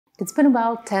It's been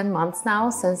about 10 months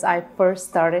now since I first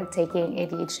started taking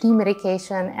ADHD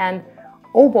medication, and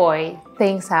oh boy,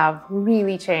 things have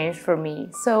really changed for me.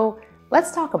 So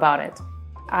let's talk about it.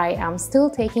 I am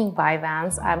still taking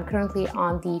Vyvanse. I'm currently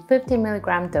on the 50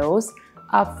 milligram dose,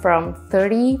 up from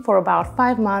 30 for about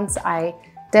 5 months. I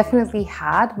definitely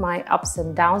had my ups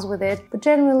and downs with it, but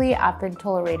generally I've been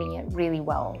tolerating it really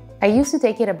well. I used to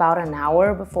take it about an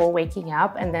hour before waking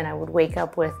up, and then I would wake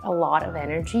up with a lot of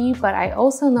energy, but I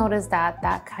also noticed that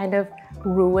that kind of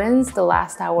ruins the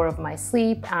last hour of my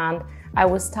sleep, and I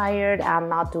was tired and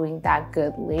not doing that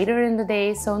good later in the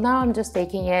day. So now I'm just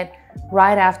taking it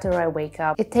right after I wake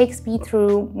up. It takes me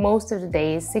through most of the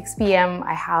day. 6 p.m.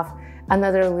 I have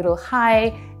another little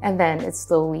high, and then it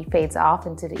slowly fades off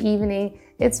into the evening.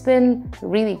 It's been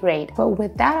really great. But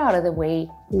with that out of the way,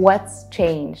 what's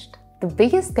changed? The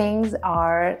biggest things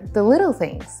are the little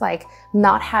things, like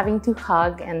not having to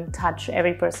hug and touch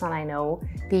every person I know,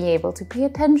 being able to pay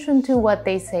attention to what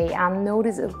they say and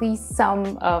notice at least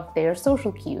some of their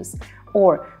social cues,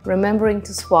 or remembering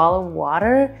to swallow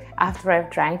water after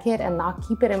I've drank it and not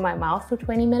keep it in my mouth for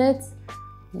 20 minutes.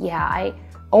 Yeah, I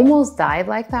almost died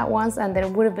like that once, and then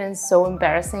it would have been so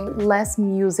embarrassing. Less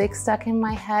music stuck in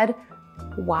my head.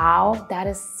 Wow, that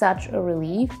is such a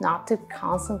relief not to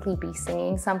constantly be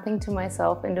singing something to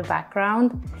myself in the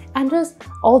background. And just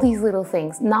all these little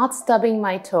things, not stubbing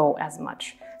my toe as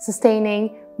much,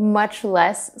 sustaining much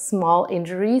less small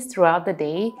injuries throughout the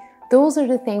day. Those are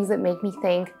the things that make me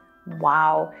think,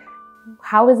 wow,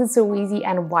 how is it so easy,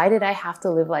 and why did I have to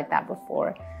live like that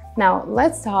before? Now,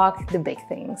 let's talk the big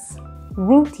things.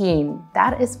 Routine,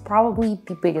 that is probably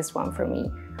the biggest one for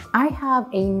me. I have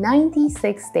a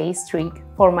 96-day streak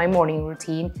for my morning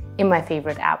routine in my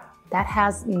favorite app. That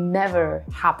has never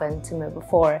happened to me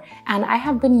before. And I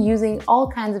have been using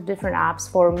all kinds of different apps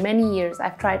for many years.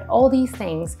 I've tried all these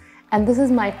things, and this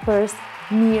is my first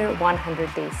near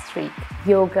 100-day streak.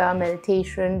 Yoga,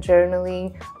 meditation,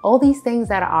 journaling, all these things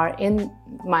that are in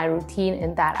my routine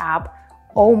in that app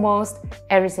almost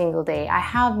every single day. I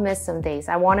have missed some days,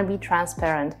 I want to be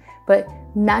transparent, but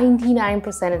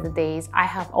 99% of the days I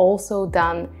have also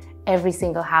done every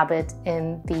single habit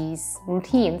in these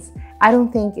routines. I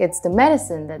don't think it's the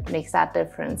medicine that makes that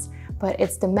difference, but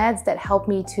it's the meds that help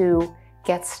me to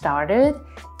get started,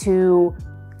 to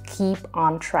keep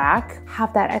on track,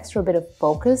 have that extra bit of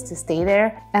focus to stay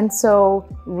there. And so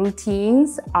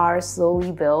routines are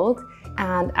slowly built.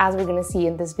 And as we're gonna see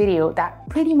in this video, that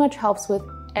pretty much helps with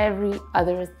every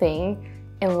other thing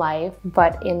in life.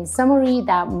 But in summary,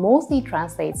 that mostly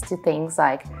translates to things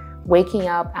like waking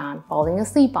up and falling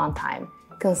asleep on time,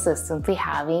 consistently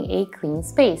having a clean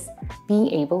space,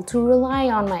 being able to rely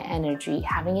on my energy,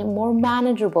 having it more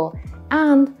manageable,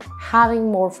 and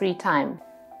having more free time.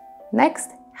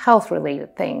 Next,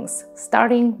 health-related things,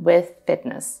 starting with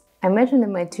fitness. I mentioned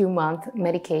in my 2-month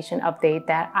medication update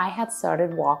that I had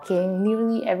started walking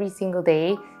nearly every single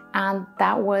day, and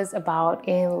that was about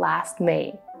in last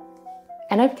May.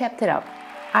 And I've kept it up.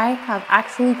 I have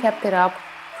actually kept it up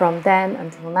from then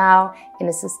until now in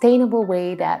a sustainable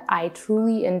way that I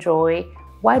truly enjoy.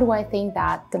 Why do I think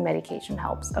that the medication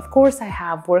helps? Of course, I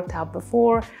have worked out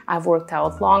before. I've worked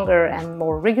out longer and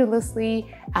more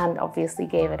rigorously, and obviously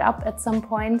gave it up at some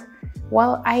point.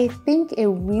 Well, I think it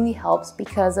really helps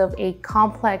because of a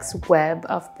complex web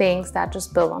of things that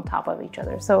just build on top of each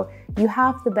other. So you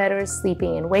have the better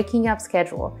sleeping and waking up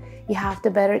schedule. You have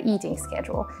the better eating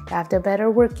schedule. You have the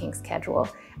better working schedule.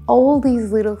 All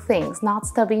these little things, not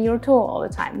stubbing your toe all the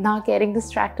time, not getting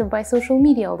distracted by social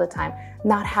media all the time,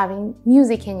 not having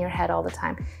music in your head all the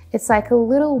time. It's like a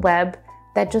little web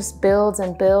that just builds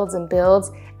and builds and builds.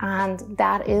 And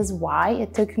that is why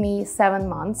it took me 7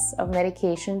 months of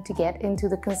medication to get into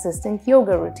the consistent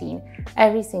yoga routine.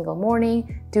 Every single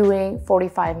morning, doing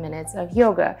 45 minutes of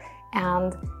yoga.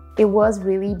 And it was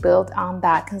really built on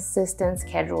that consistent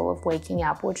schedule of waking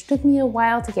up, which took me a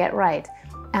while to get right.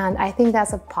 And I think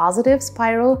that's a positive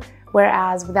spiral,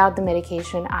 whereas without the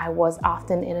medication, I was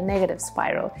often in a negative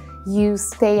spiral. You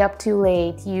stay up too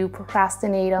late, you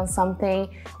procrastinate on something,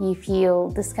 you feel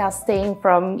disgusting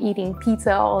from eating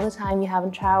pizza all the time, you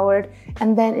haven't showered,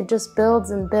 and then it just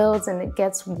builds and builds and it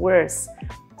gets worse.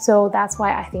 So that's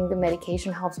why I think the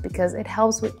medication helps, because it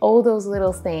helps with all those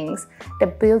little things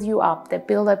that build you up, that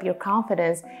build up your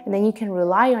confidence, and then you can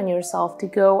rely on yourself to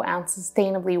go and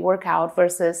sustainably work out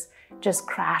versus just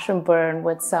crash and burn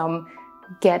with some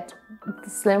get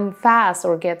slim fast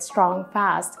or get strong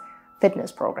fast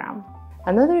fitness program.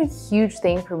 Another huge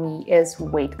thing for me is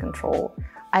weight control.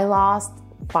 I lost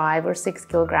 5 or 6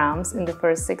 kilograms in the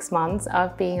first 6 months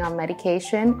of being on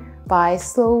medication by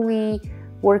slowly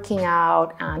working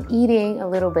out and eating a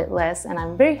little bit less, and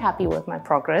I'm very happy with my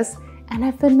progress. And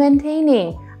I've been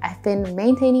maintaining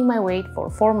my weight for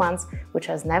 4 months, which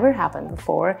has never happened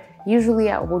before. Usually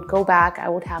I would go back, I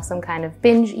would have some kind of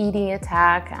binge eating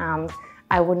attack, and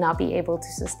I would not be able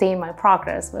to sustain my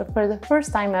progress. But for the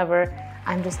first time ever,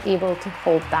 I'm just able to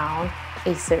hold down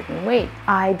a certain weight.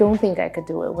 I don't think I could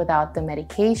do it without the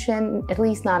medication, at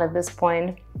least not at this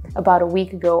point. About a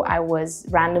week ago, I was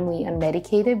randomly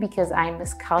unmedicated because I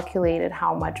miscalculated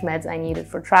how much meds I needed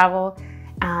for travel.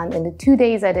 And in the 2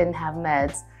 days I didn't have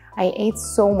meds, I ate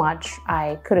so much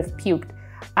I could have puked.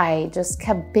 I just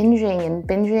kept binging and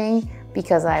binging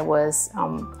because I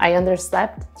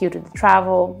underslept due to the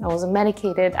travel. I wasn't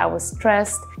medicated, I was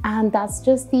stressed, and that's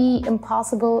just the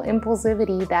impossible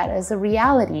impulsivity that is a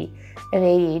reality of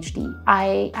ADHD.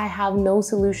 I have no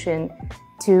solution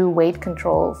to weight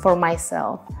control for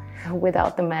myself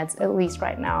without the meds, at least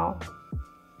right now.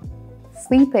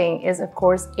 Sleeping is, of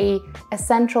course, an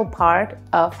essential part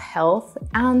of health,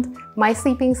 and my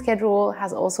sleeping schedule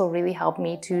has also really helped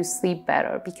me to sleep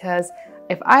better, because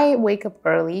if I wake up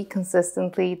early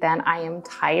consistently, then I am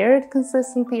tired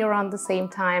consistently around the same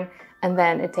time, and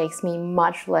then it takes me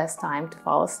much less time to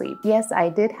fall asleep. Yes, I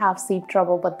did have sleep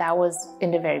trouble, but that was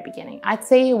in the very beginning. I'd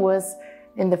say it was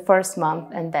in the first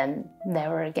month and then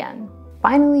never again.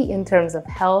 Finally, in terms of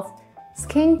health,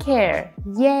 skincare,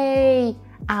 yay!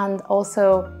 And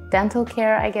also dental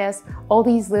care, I guess. All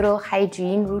these little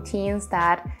hygiene routines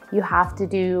that you have to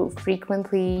do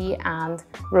frequently and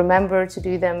remember to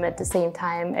do them at the same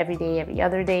time every day, every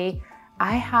other day,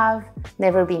 I have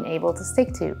never been able to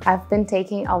stick to. I've been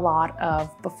taking a lot of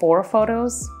before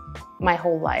photos my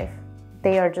whole life.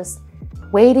 They are just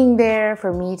waiting there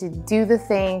for me to do the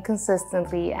thing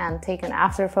consistently and take an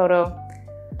after photo.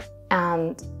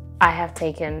 And I have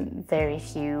taken very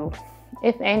few,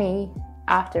 if any,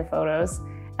 after photos,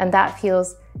 and that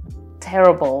feels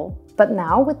terrible. But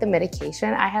now with the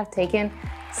medication, I have taken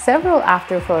several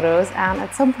after photos, and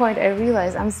at some point I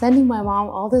realized I'm sending my mom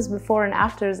all this before and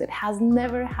afters. It has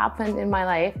never happened in my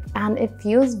life, and it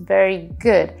feels very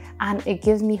good, and it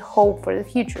gives me hope for the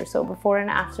future. So before and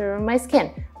after of my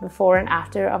skin, before and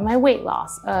after of my weight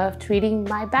loss, of treating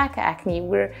my back acne.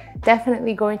 We're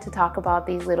definitely going to talk about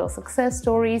these little success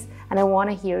stories, and I want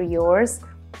to hear yours.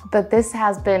 But this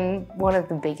has been one of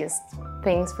the biggest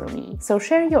things for me. So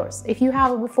share yours. If you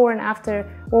have a before and after,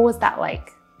 what was that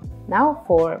like? Now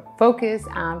for focus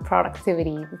and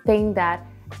productivity, the thing that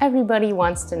everybody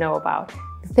wants to know about,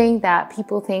 the thing that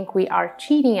people think we are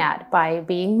cheating at by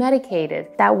being medicated.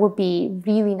 That would be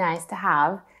really nice to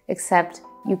have, except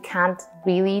you can't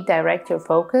really direct your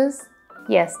focus.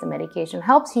 Yes, the medication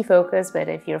helps you focus, but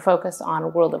if you're focused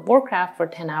on World of Warcraft for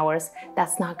 10 hours,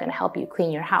 that's not going to help you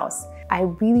clean your house. I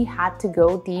really had to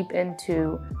go deep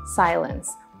into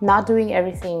silence, not doing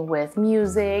everything with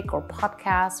music or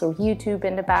podcasts or YouTube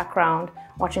in the background,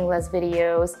 watching less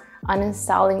videos,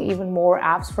 uninstalling even more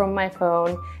apps from my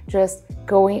phone, just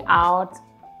going out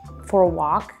for a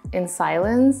walk in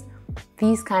silence,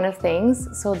 these kind of things,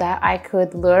 so that I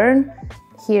could learn.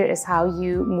 Here is how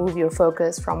you move your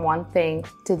focus from one thing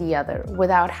to the other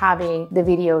without having the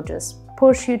video just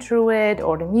push you through it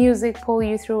or the music pull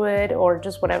you through it or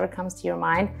just whatever comes to your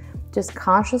mind. Just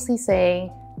consciously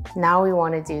saying, now we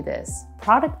want to do this.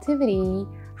 Productivity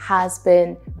has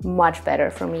been much better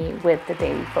for me with the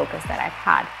daily focus that I've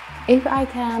had. If I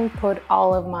can put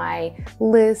all of my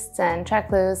lists and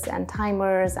checklists and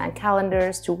timers and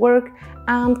calendars to work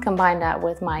and combine that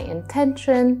with my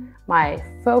intention, my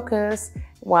focus,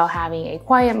 while having a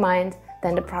quiet mind,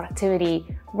 then the productivity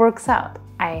works out.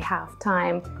 I have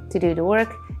time to do the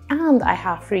work and I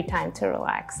have free time to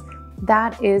relax.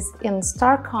 That is in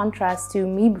stark contrast to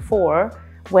me before,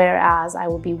 whereas I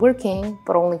would be working,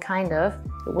 but only kind of.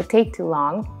 It would take too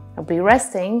long. I'd be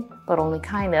resting, but only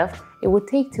kind of. It would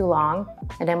take too long,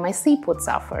 and then my sleep would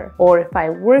suffer. Or if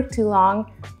I work too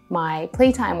long, my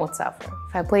playtime would suffer.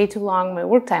 If I play too long, my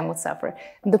work time would suffer.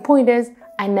 And the point is,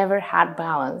 I never had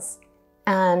balance.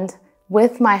 And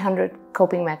with my 100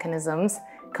 coping mechanisms,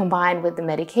 combined with the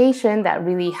medication that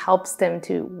really helps them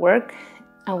to work,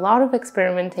 a lot of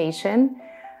experimentation,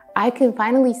 I can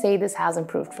finally say this has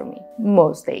improved for me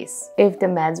most days. If the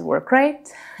meds work right,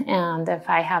 and if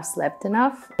I have slept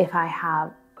enough, if I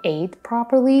have ate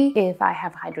properly, if I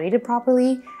have hydrated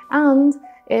properly, and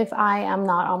if I am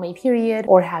not on my period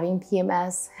or having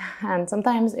PMS, and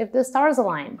sometimes if the stars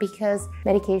align, because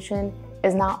medication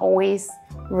is not always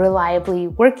reliably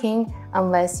working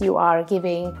unless you are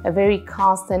giving a very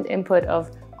constant input of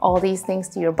all these things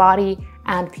to your body,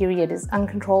 and period is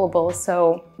uncontrollable.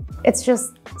 So it's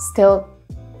just still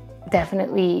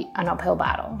definitely an uphill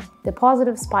battle. The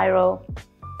positive spiral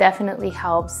definitely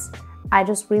helps. I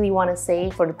just really want to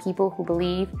say, for the people who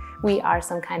believe we are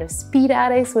some kind of speed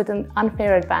addicts with an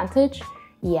unfair advantage,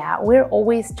 yeah, we're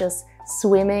always just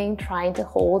swimming, trying to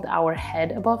hold our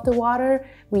head above the water.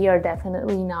 We are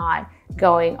definitely not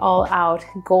going all out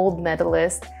gold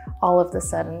medalist all of a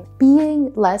sudden.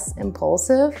 Being less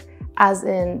impulsive, as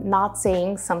in not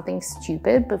saying something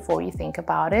stupid before you think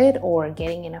about it, or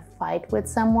getting in a fight with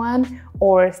someone,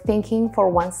 or thinking for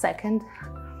 1 second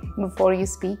before you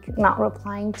speak, not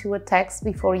replying to a text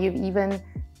before you've even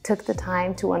took the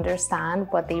time to understand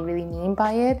what they really mean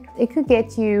by it. It could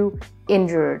get you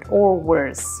injured or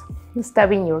worse.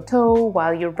 Stubbing your toe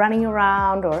while you're running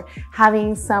around or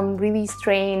having some really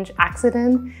strange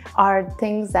accident are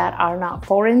things that are not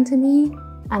foreign to me,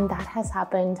 and that has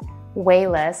happened way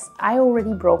less. I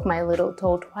already broke my little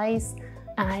toe twice,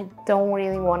 and I don't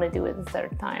really want to do it the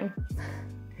third time.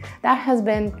 That has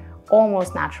been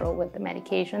almost natural with the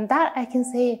medication. That, I can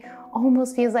say,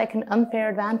 almost feels like an unfair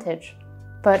advantage,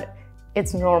 but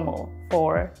it's normal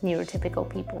for neurotypical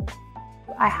people.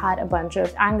 I had a bunch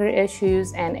of anger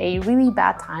issues and a really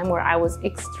bad time where I was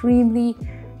extremely,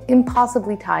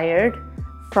 impossibly tired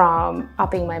from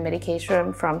upping my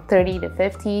medication from 30 to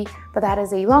 50, but that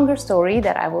is a longer story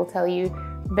that I will tell you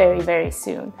very, very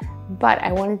soon. But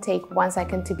I want to take 1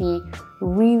 second to be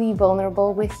really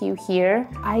vulnerable with you here.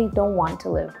 I don't want to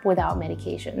live without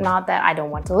medication. Not that I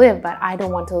don't want to live, but I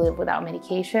don't want to live without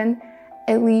medication,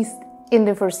 at least in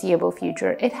the foreseeable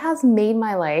future. It has made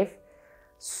my life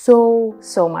so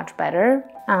much better.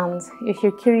 And if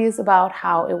you're curious about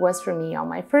how it was for me on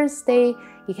my first day,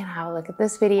 you can have a look at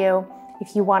this video.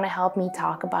 If you want to help me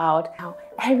talk about how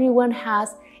everyone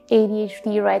has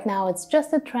ADHD right now, it's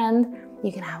just a trend,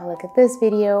 you can have a look at this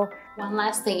video. One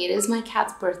last thing, it is my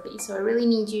cat's birthday, so I really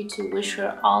need you to wish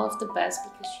her all of the best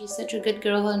because she's such a good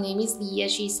girl. Her name is Leah,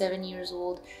 she's 7 years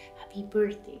old. Happy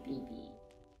birthday, baby.